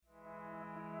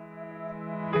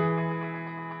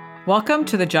Welcome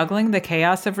to the Juggling the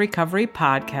Chaos of Recovery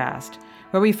podcast,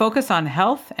 where we focus on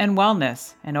health and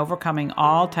wellness and overcoming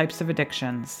all types of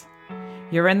addictions.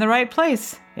 You're in the right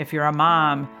place if you're a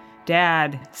mom,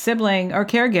 dad, sibling, or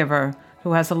caregiver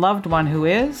who has a loved one who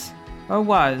is or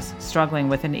was struggling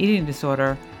with an eating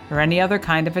disorder or any other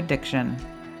kind of addiction.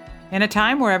 In a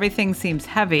time where everything seems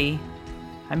heavy,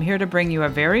 I'm here to bring you a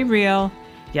very real,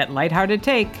 yet lighthearted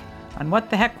take on what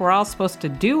the heck we're all supposed to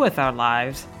do with our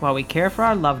lives while we care for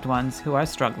our loved ones who are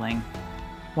struggling.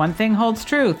 One thing holds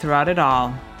true throughout it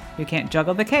all. You can't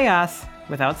juggle the chaos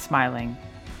without smiling.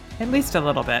 At least a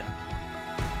little bit.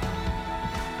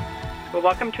 Well,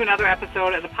 welcome to another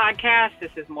episode of the podcast.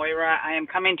 This is Moira. I am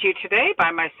coming to you today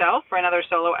by myself for another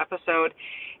solo episode,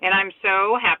 and I'm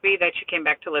so happy that you came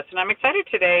back to listen. I'm excited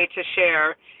today to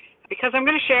share because I'm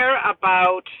going to share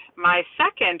about my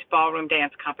second ballroom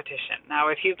dance competition. Now,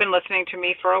 if you've been listening to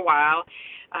me for a while,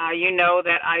 you know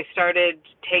that I started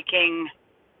taking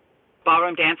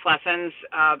ballroom dance lessons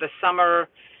the summer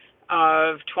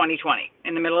of 2020.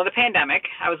 In the middle of the pandemic,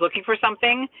 I was looking for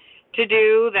something to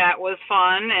do that was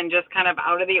fun and just kind of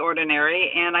out of the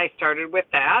ordinary, and I started with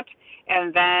that.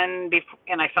 And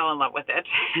I fell in love with it.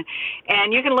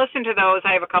 And you can listen to those.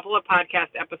 I have a couple of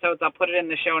podcast episodes. I'll put it in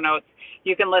the show notes.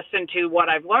 You can listen to what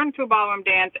I've learned through ballroom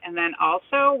dance and then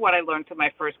also what I learned through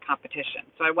my first competition.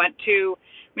 So when you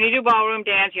do ballroom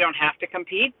dance, you don't have to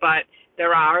compete, but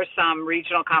there are some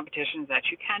regional competitions that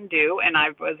you can do. And I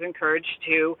was encouraged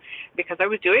to because I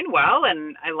was doing well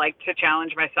and I like to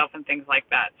challenge myself and things like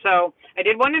that. So I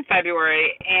did one in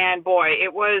February, and boy,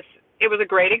 it was a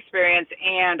great experience,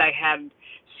 and I had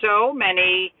so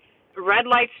many red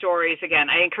light stories. Again,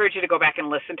 I encourage you to go back and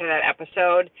listen to that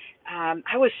episode.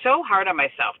 I was so hard on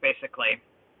myself, basically.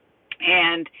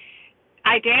 And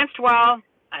I danced well,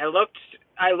 I looked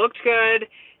good,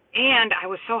 and I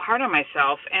was so hard on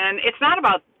myself. And it's not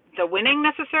about the winning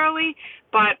necessarily,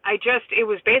 but I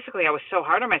was so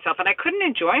hard on myself, and I couldn't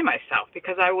enjoy myself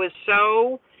because I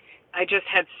just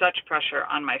had such pressure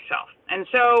on myself. And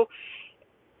so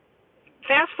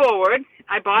fast forward,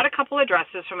 I bought a couple of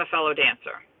dresses from a fellow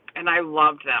dancer, and I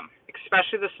loved them,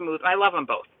 especially the smooth. I love them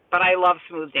both, but I love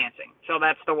smooth dancing. So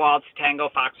that's the waltz, tango,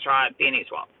 foxtrot, Viennese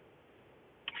waltz.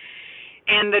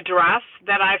 And the dress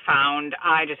that I found,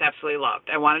 I just absolutely loved.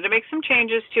 I wanted to make some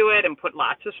changes to it and put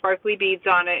lots of sparkly beads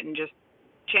on it and just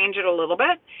change it a little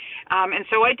bit. And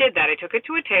so I did that. I took it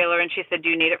to a tailor, and she said, "Do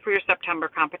you need it for your September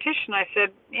competition?" I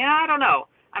said, "Yeah, I don't know.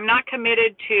 I'm not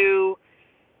committed to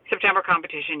September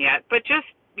competition yet, but just,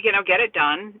 get it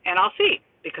done and I'll see.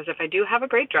 Because if I do have a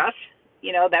great dress,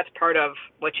 that's part of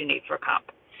what you need for a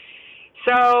comp."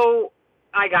 So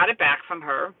I got it back from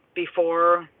her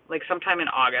before, sometime in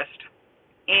August,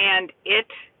 and it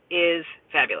is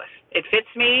fabulous. It fits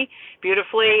me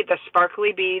beautifully. The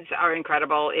sparkly beads are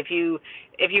incredible. If you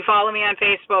follow me on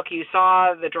Facebook, you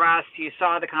saw the dress, you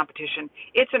saw the competition.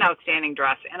 It's an outstanding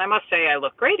dress, and I must say I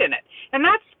look great in it. And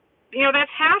that's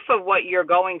half of what you're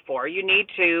going for. You need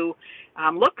to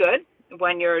look good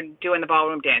when you're doing the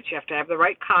ballroom dance. You have to have the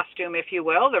right costume, if you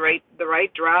will, the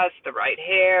right dress, the right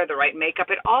hair, the right makeup.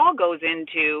 It all goes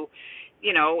into,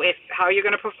 how you're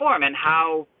going to perform and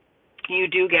how you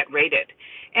do get rated.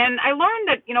 And I learned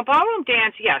that, ballroom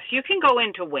dance, yes, you can go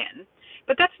in to win,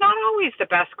 but that's not always the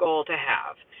best goal to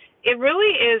have. It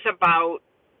really is about,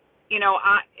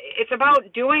 it's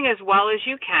about doing as well as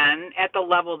you can at the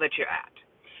level that you're at.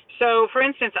 So, for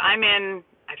instance, I'm in,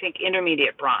 I think,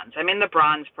 intermediate bronze. I'm in the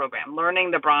bronze program, learning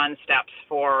the bronze steps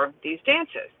for these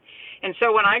dances. And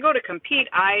so when I go to compete,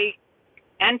 I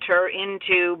enter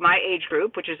into my age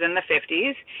group, which is in the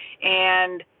 50s,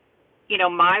 and,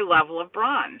 my level of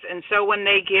bronze. And so when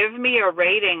they give me a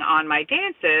rating on my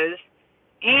dances,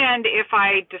 and if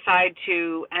I decide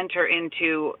to enter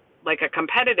into, a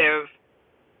competitive,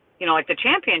 the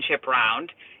championship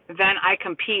round, then I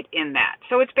compete in that.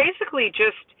 So it's basically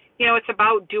just, it's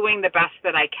about doing the best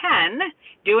that I can,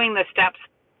 doing the steps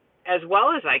as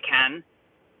well as I can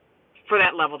for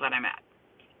that level that I'm at.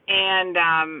 And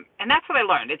that's what I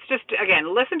learned. It's just,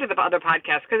 again, listen to the other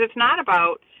podcasts, because it's not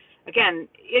about, again,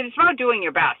 it's about doing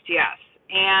your best, yes.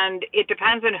 And it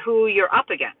depends on who you're up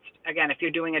against. Again, if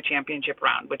you're doing a championship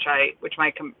round, which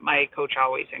my coach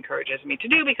always encourages me to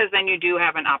do, because then you do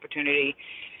have an opportunity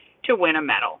to win a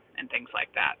medal and things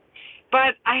like that.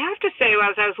 But I have to say,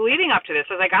 as I was leading up to this,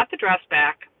 as I got the dress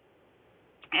back,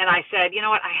 and I said, you know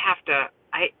what, I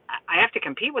have to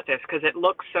compete with this because it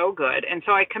looks so good. And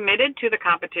so I committed to the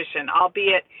competition,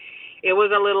 albeit it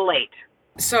was a little late.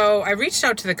 So I reached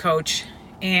out to the coach,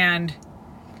 and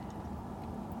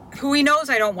who he knows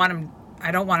I don't want him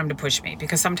don't want him to push me,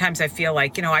 because sometimes I feel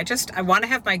like, I want to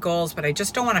have my goals, but I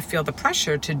just don't want to feel the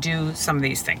pressure to do some of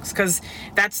these things, because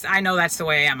I know that's the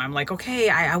way I am. I'm like, okay,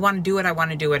 I want to do it. I want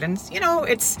to do it. And,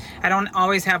 I don't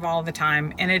always have all the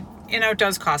time, and it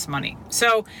does cost money.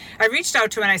 So I reached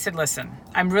out to him and I said, listen,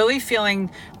 I'm really feeling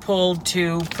pulled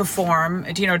to perform,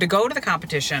 to go to the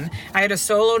competition. I had a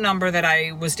solo number that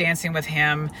I was dancing with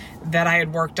him that I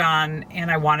had worked on, and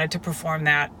I wanted to perform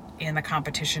that in the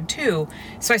competition too.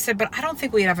 So I said, but I don't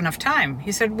think we have enough time.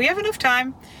 He said, we have enough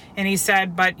time. And he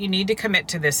said, but you need to commit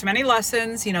to this many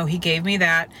lessons. He gave me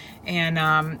that.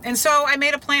 And so I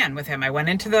made a plan with him. I went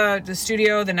into the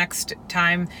studio the next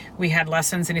time we had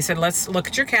lessons, and he said, let's look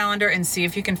at your calendar and see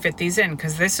if you can fit these in,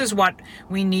 because this is what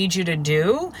we need you to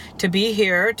do, to be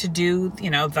here, to do,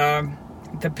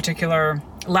 the particular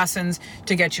lessons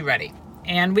to get you ready.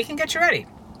 And we can get you ready.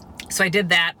 So I did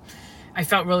that. I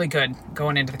felt really good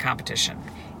going into the competition.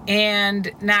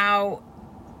 And now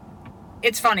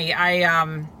it's funny.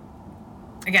 I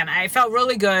felt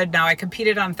really good. Now I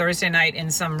competed on Thursday night in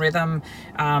some rhythm,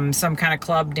 some kind of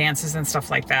club dances and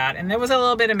stuff like that. And there was a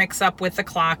little bit of mix up with the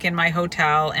clock in my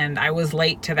hotel, and I was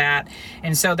late to that.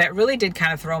 And so that really did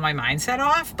kind of throw my mindset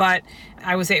off, but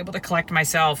I was able to collect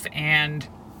myself and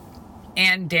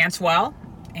dance well.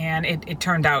 And it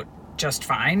turned out just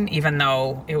fine, even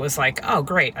though it was like, oh,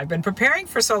 great, I've been preparing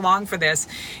for so long for this,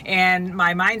 and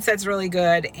my mindset's really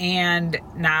good, and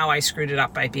now I screwed it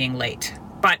up by being late.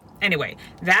 But anyway,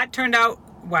 that turned out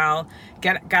well.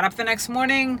 Got up the next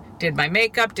morning, did my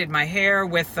makeup, did my hair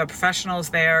with the professionals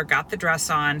there, got the dress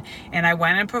on, and I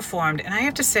went and performed. And I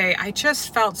have to say, I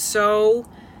just felt so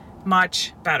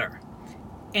much better.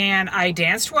 And I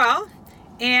danced well,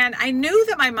 and I knew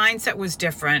that my mindset was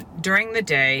different during the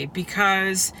day,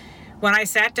 because when I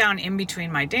sat down in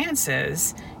between my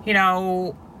dances,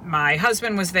 my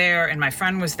husband was there and my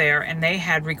friend was there, and they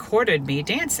had recorded me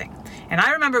dancing. And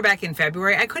I remember back in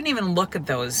February, I couldn't even look at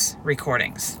those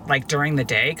recordings like during the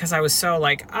day, because I was so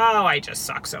like, oh, I just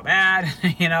suck so bad.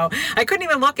 I couldn't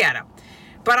even look at them.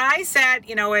 But I sat,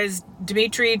 as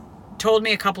Dimitri told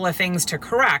me a couple of things to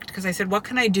correct, because I said, what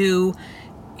can I do,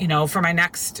 for my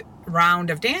next round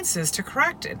of dances to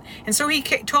correct it? And so he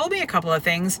told me a couple of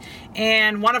things,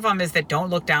 and one of them is that don't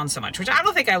look down so much, which I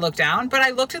don't think I looked down, but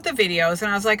I looked at the videos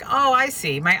and I was like, oh, I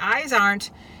see, my eyes aren't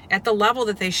at the level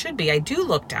that they should be. I do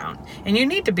look down, and you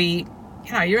need to be,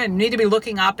 you need to be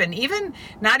looking up, and even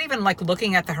not even like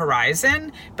looking at the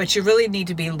horizon, but you really need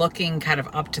to be looking kind of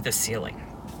up to the ceiling.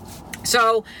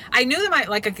 So I knew that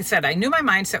like I said, I knew my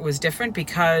mindset was different,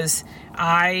 because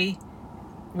I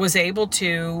was able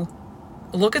to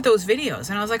look at those videos,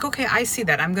 and I was like, okay, I see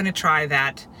that. I'm going to try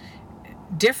that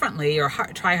differently, or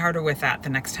try harder with that the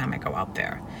next time I go out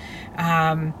there.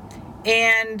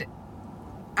 And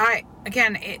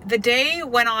the day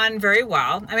went on very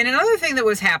well. I mean, another thing that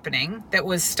was happening that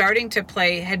was starting to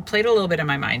had played a little bit in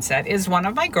my mindset, is one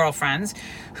of my girlfriends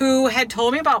who had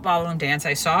told me about ballroom dance.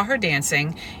 I saw her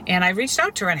dancing, and I reached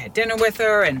out to her and had dinner with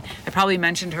her, and I probably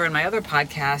mentioned her in my other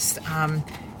podcast.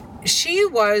 She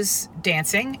was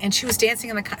dancing, and she was dancing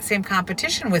in the same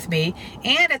competition with me,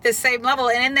 and at the same level,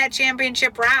 and in that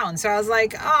championship round. So I was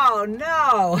like, oh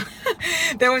no.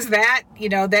 There was that,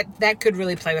 that could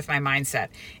really play with my mindset.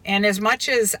 And as much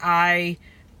as I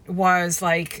was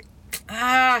like,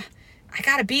 I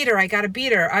gotta beat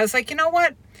her, I was like, you know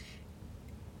what?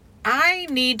 I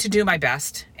need to do my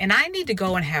best, and I need to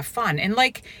go and have fun. And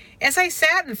like, as I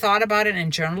sat and thought about it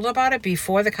and journaled about it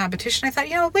before the competition, I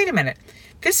thought, wait a minute.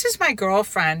 This is my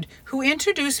girlfriend who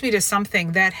introduced me to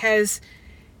something that has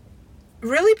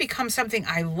really become something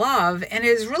I love and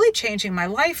is really changing my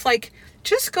life. Like,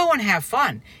 just go and have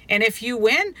fun. And if you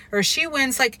win or she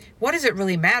wins, like, what does it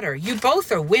really matter? You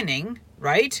both are winning,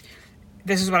 right?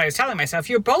 This is what I was telling myself.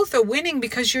 You're both are winning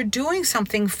because you're doing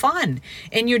something fun,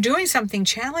 and you're doing something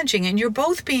challenging, and you're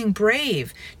both being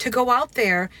brave to go out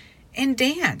there and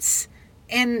dance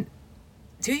and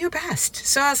do your best.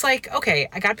 So I was like, okay,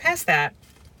 I got past that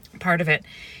part of it.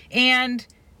 And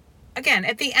again,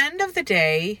 at the end of the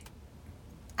day,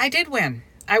 I did win.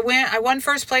 I won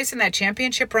first place in that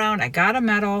championship round. I got a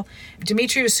medal.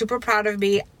 Dimitri was super proud of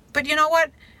me. But you know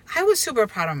what? I was super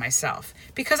proud of myself,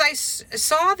 because I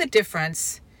saw the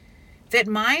difference that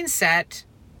mindset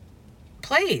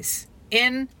plays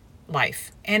in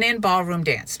life and in ballroom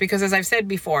dance. Because as I've said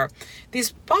before,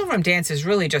 these ballroom dance is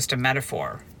really just a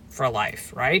metaphor for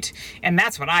life, right? And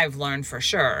that's what I've learned for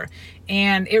sure.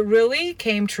 And it really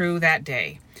came true that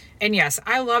day. And yes,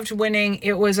 I loved winning.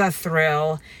 It was a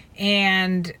thrill.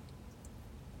 And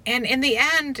in the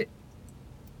end,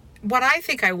 what I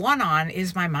think I won on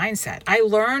is my mindset. I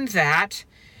learned that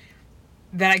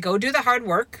that I go do the hard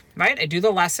work, right? I do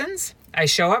the lessons. I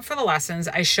show up for the lessons.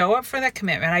 I show up for that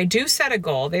commitment. I do set a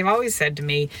goal. They've always said to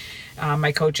me,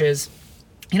 my coaches,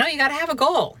 you got to have a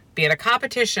goal, be it a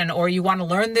competition, or you want to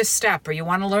learn this step, or you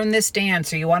want to learn this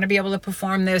dance, or you want to be able to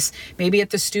perform this maybe at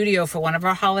the studio for one of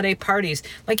our holiday parties.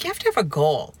 Like, you have to have a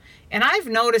goal. And I've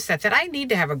noticed that I need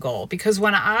to have a goal, because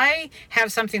when I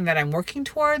have something that I'm working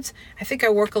towards, I think I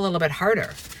work a little bit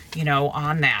harder,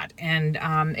 on that. And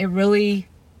it really...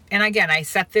 And again, I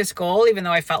set this goal, even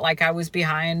though I felt like I was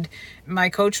behind. My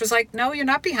coach was like, no, you're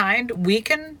not behind. We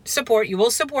can support you. We'll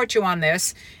support you on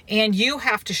this. And you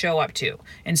have to show up too.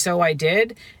 And so I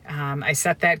did. I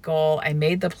set that goal. I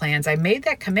made the plans. I made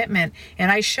that commitment. And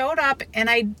I showed up and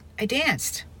I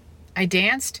danced. I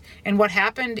danced. And what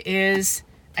happened is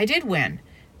I did win.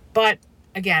 But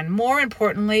again, more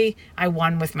importantly, I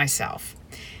won with myself.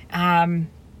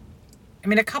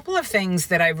 A couple of things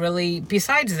that I really,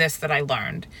 besides this, that I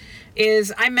learned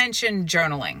is I mentioned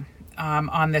journaling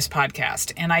on this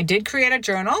podcast, and I did create a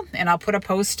journal, and I'll put a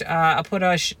post. I'll put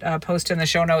a post in the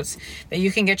show notes that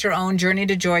you can get your own Journey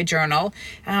to Joy journal.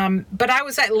 But I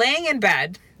was laying in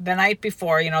bed the night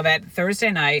before, that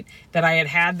Thursday night that I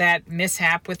had that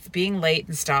mishap with being late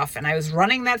and stuff, and I was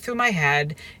running that through my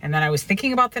head, and then I was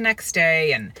thinking about the next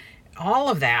day and all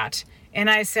of that, and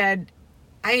I said,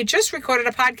 I had just recorded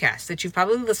a podcast that you've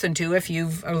probably listened to if you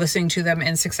are listening to them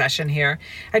in succession here.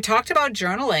 I talked about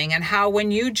journaling and how when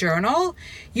you journal,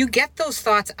 you get those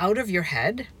thoughts out of your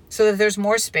head so that there's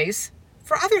more space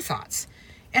for other thoughts.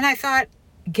 And I thought,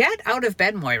 get out of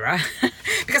bed, Moira,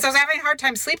 because I was having a hard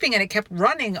time sleeping and it kept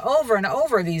running over and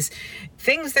over these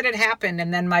things that had happened,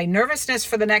 and then my nervousness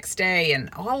for the next day and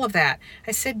all of that.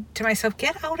 I said to myself,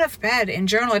 get out of bed and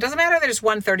journal. It doesn't matter that it's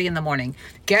 1:30 in the morning.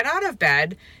 Get out of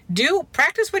bed,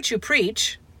 practice what you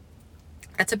preach.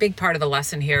 That's a big part of the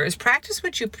lesson here, is practice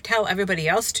what you tell everybody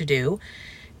else to do,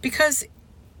 because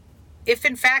if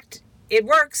in fact it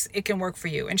works, it can work for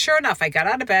you. And sure enough, I got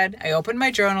out of bed, I opened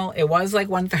my journal, it was like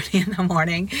 1:30 in the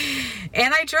morning,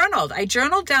 and I journaled. I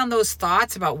journaled down those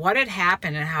thoughts about what had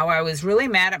happened and how I was really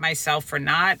mad at myself for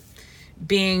not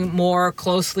being more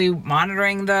closely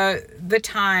monitoring the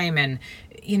time, and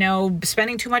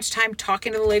spending too much time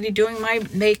talking to the lady doing my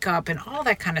makeup and all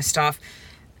that kind of stuff,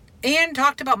 and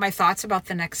talked about my thoughts about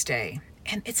the next day.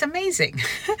 And it's amazing.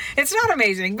 It's not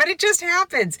amazing, but it just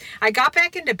happens. I got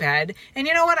back into bed, and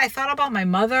you know what? I thought about my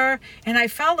mother, and I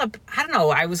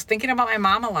I was thinking about my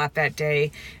mom a lot that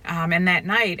day and that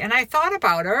night, and I thought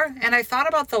about her, and I thought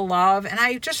about the love, and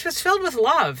I just was filled with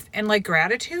love and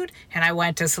gratitude, and I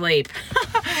went to sleep.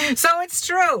 So it's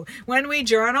true. When we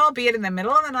journal, be it in the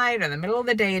middle of the night or the middle of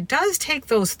the day, it does take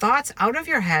those thoughts out of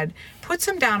your head, puts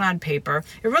them down on paper.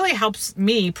 It really helps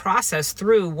me process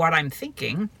through what I'm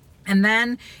thinking. And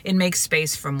then it makes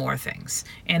space for more things.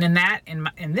 And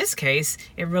in this case,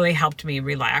 it really helped me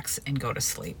relax and go to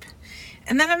sleep.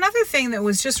 And then another thing that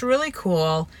was just really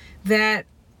cool that,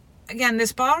 again,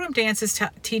 this ballroom dance is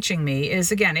teaching me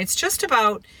is, again, it's just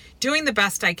about doing the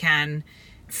best I can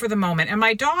for the moment. And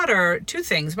my daughter,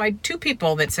 two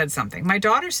people that said something. My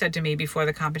daughter said to me before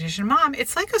the competition, Mom,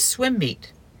 it's like a swim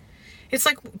meet. It's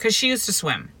like, because she used to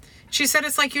swim. She said,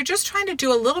 it's like you're just trying to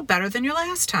do a little better than your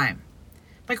last time.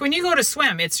 Like when you go to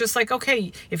swim, it's just like,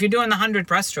 okay, if you're doing the 100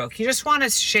 breaststroke, you just want to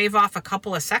shave off a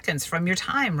couple of seconds from your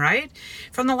time, right?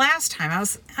 From the last time. I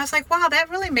was like, wow, that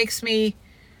really makes me,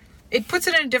 it puts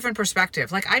it in a different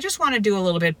perspective. Like, I just want to do a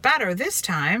little bit better this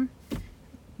time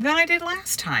than I did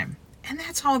last time. And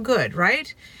that's all good,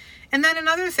 right? And then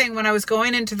another thing, when I was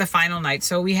going into the final night,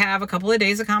 so we have a couple of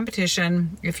days of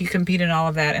competition if you compete in all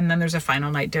of that, and then there's a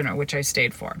final night dinner, which I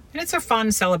stayed for. And it's a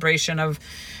fun celebration of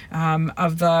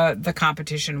the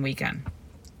competition weekend.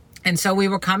 And so we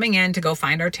were coming in to go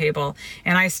find our table,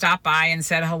 and I stopped by and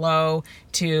said hello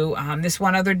to this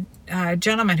one other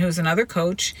gentleman who's another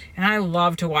coach, and I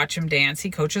love to watch him dance.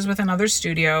 He coaches with another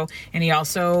studio, and he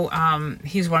also,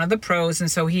 he's one of the pros,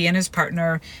 and so he and his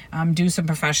partner do some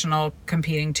professional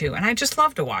competing too, and I just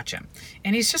love to watch him.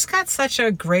 And he's just got such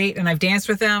a great, and I've danced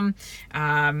with him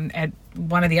at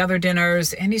one of the other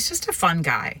dinners, and he's just a fun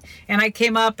guy. And I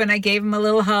came up and I gave him a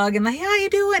little hug, and like, how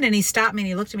you doing? And he stopped me and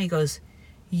he looked at me and he goes,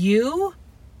 you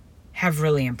have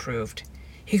really improved.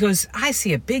 He goes, I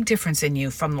see a big difference in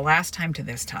you from the last time to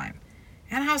this time.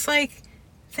 And I was like,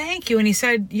 thank you. And he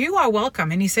said, you are welcome.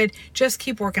 And he said, just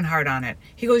keep working hard on it.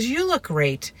 He goes, you look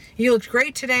great. You looked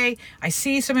great today. I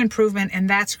see some improvement, and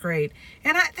that's great.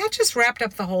 And that just wrapped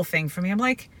up the whole thing for me. I'm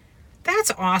like,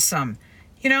 that's awesome.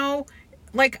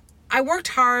 I worked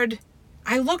hard.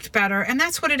 I looked better, and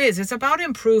that's what it is. It's about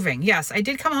improving. Yes, I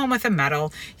did come home with a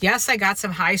medal. Yes, I got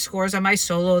some high scores on my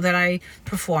solo that I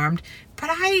performed, but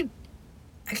I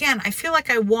again, I feel like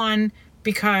I won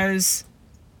because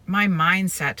my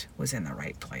mindset was in the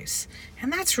right place.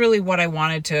 And that's really what I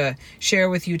wanted to share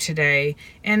with you today.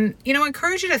 And,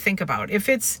 encourage you to think about if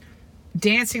it's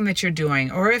dancing that you're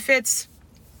doing, or if it's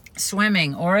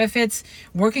swimming, or if it's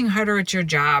working harder at your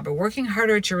job, or working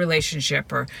harder at your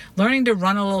relationship, or learning to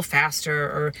run a little faster,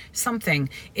 or something.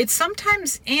 It's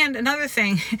sometimes, and another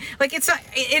thing, like it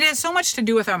has so much to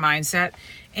do with our mindset.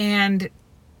 And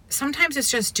sometimes it's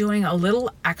just doing a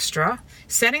little extra,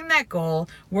 setting that goal,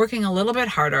 working a little bit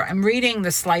harder. I'm reading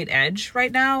The Slight Edge right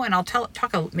now, and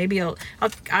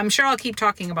I'm sure I'll keep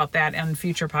talking about that on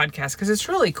future podcasts because it's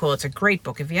really cool. It's a great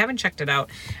book. If you haven't checked it out,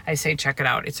 I say check it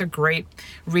out. It's a great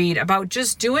read about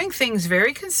just doing things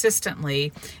very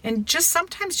consistently and just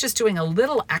sometimes just doing a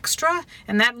little extra,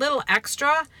 and that little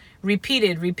extra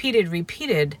repeated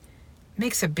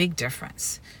makes a big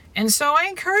difference. And so I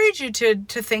encourage you to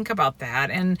think about that.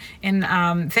 And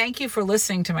thank you for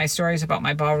listening to my stories about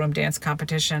my ballroom dance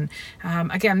competition.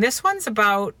 Again, this one's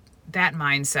about that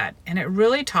mindset, and it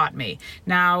really taught me.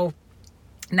 Now,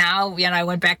 I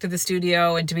went back to the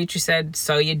studio, and Dimitri said,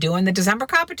 "So you doing the December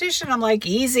competition?" I'm like,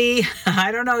 "Easy.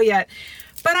 I don't know yet,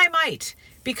 but I might,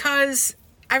 because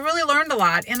I really learned a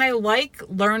lot, and I like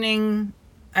learning.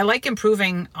 I like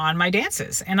improving on my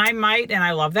dances, and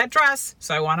I love that dress.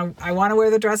 So I want to wear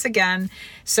the dress again.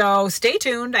 So stay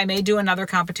tuned. I may do another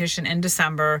competition in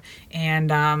December and,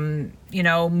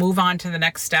 move on to the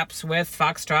next steps with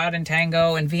foxtrot and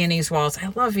tango and Viennese waltz. I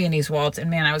love Viennese waltz, and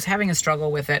man, I was having a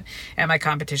struggle with it at my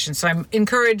competition. So I'm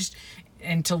encouraged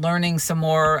into learning some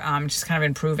more, just kind of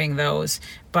improving those.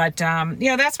 But,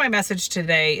 that's my message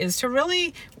today, is to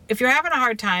really, if you're having a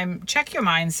hard time, check your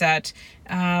mindset,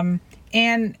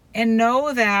 and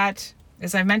know that,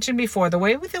 as I mentioned before, the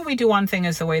way that we do one thing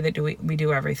is the way that we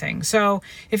do everything. So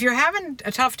if you're having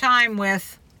a tough time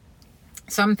with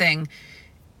something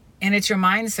and it's your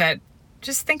mindset,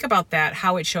 just think about that,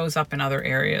 how it shows up in other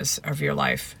areas of your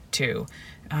life too.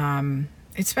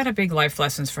 It's been a big life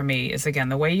lessons for me, is again,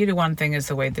 the way you do one thing is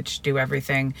the way that you do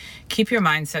everything. Keep your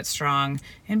mindset strong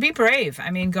and be brave.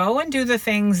 Go and do the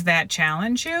things that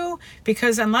challenge you,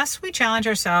 because unless we challenge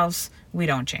ourselves, we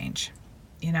don't change.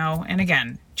 And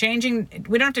again, changing,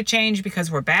 we don't have to change because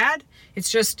we're bad.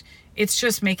 It's just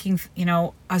making,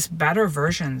 us better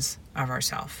versions of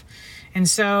ourselves. And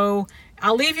so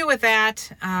I'll leave you with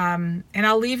that. And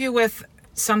I'll leave you with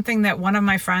something that one of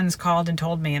my friends called and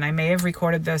told me, and I may have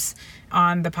recorded this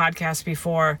on the podcast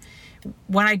before.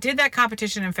 When I did that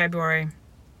competition in February,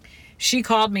 she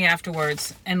called me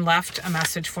afterwards and left a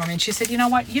message for me. And she said, "You know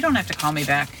what? You don't have to call me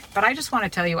back, but I just want to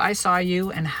tell you, I saw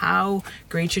you and how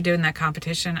great you did in that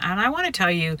competition. And I want to tell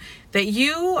you that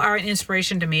you are an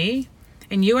inspiration to me,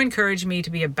 and you encourage me to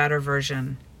be a better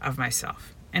version of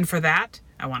myself. And for that,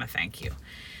 I want to thank you."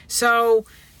 So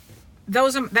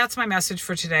that's my message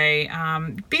for today.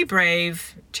 Be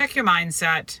brave, check your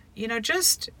mindset,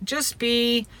 just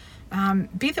be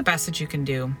the best that you can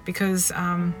do, because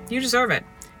you deserve it.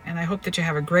 And I hope that you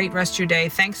have a great rest of your day.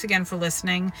 Thanks again for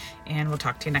listening, and we'll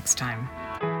talk to you next time.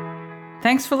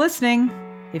 Thanks for listening.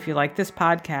 If you like this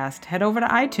podcast, head over to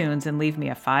iTunes and leave me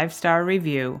a 5-star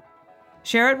review.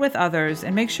 Share it with others,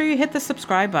 and make sure you hit the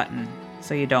subscribe button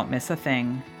so you don't miss a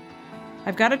thing.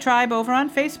 I've got a tribe over on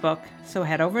Facebook, so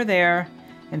head over there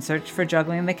and search for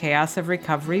Juggling the Chaos of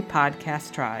Recovery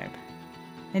Podcast Tribe.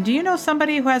 And do you know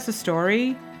somebody who has a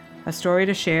story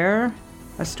to share,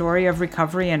 a story of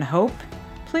recovery and hope?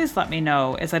 Please let me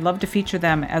know, as I'd love to feature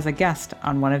them as a guest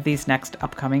on one of these next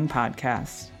upcoming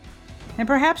podcasts. And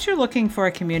perhaps you're looking for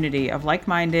a community of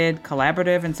like-minded,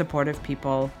 collaborative, and supportive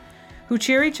people who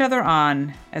cheer each other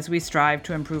on as we strive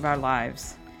to improve our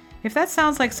lives. If that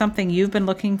sounds like something you've been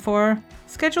looking for,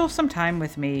 schedule some time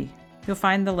with me. You'll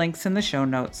find the links in the show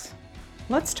notes.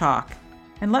 Let's talk,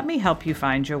 and let me help you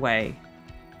find your way.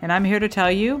 And I'm here to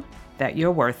tell you that you're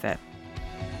worth it.